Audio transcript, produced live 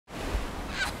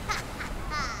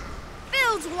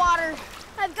holds water.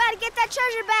 I've got to get that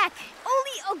treasure back.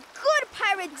 Only a good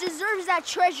pirate deserves that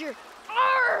treasure.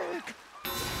 Arrgh!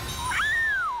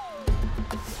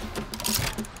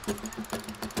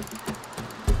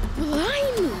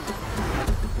 Blimey!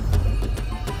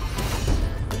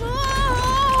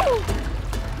 Oh!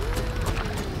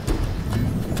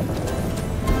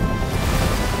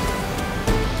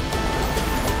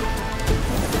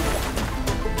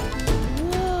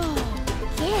 Whoa!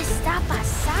 ¿Qué está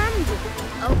pasando?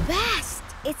 Avast!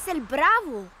 It's El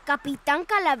Bravo, Capitan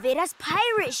Calavera's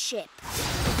pirate ship.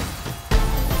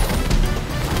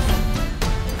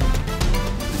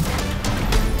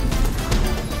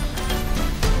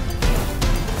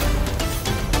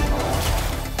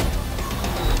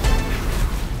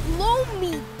 Blow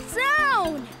me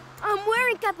down! I'm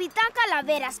wearing Capitan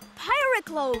Calavera's pirate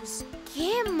clothes.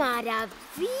 ¡Qué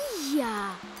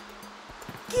maravilla!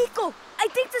 Kiko, I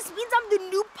think this means I'm the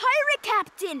new pirate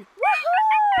captain.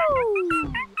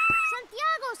 Woohoo!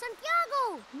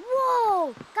 Santiago!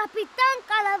 Whoa! Capitan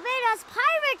Calavera's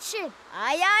pirate ship.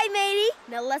 Aye, aye, matey.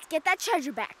 Now let's get that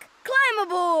treasure back. Climb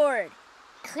aboard.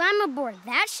 Climb aboard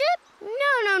that ship? No.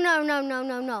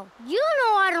 You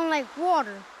know I don't like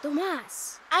water.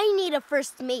 Tomás, I need a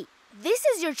first mate. This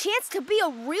is your chance to be a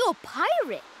real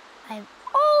pirate. I've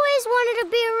always wanted to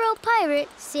be a real pirate,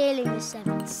 sailing the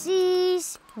seven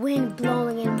seas, wind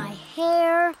blowing in my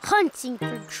hair, hunting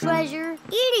for treasure,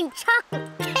 eating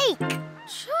chocolate cake.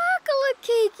 Chocolate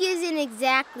cake isn't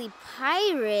exactly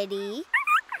piratey.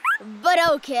 But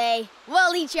okay,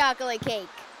 we'll eat chocolate cake.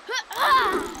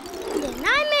 Then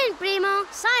I'm in, primo.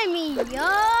 Sign me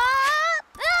up.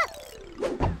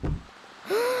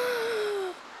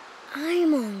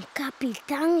 I'm on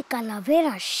Capitan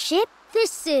Calavera's ship.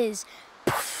 This is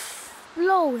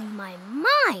blowing my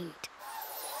mind.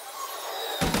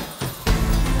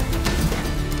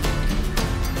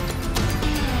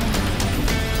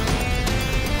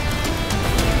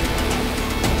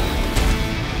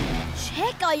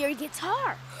 Check out your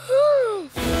guitar.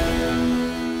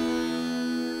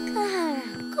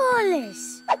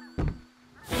 Caracoles.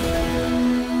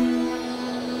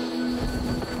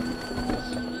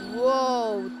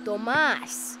 Whoa,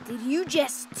 Tomás, did you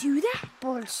just do that?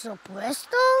 Por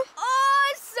supuesto.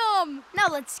 Awesome! Now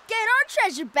let's get our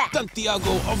treasure back.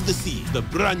 Santiago of the Sea, the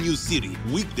brand new series,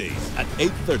 weekdays at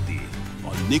 8:30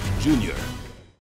 on Nick Jr.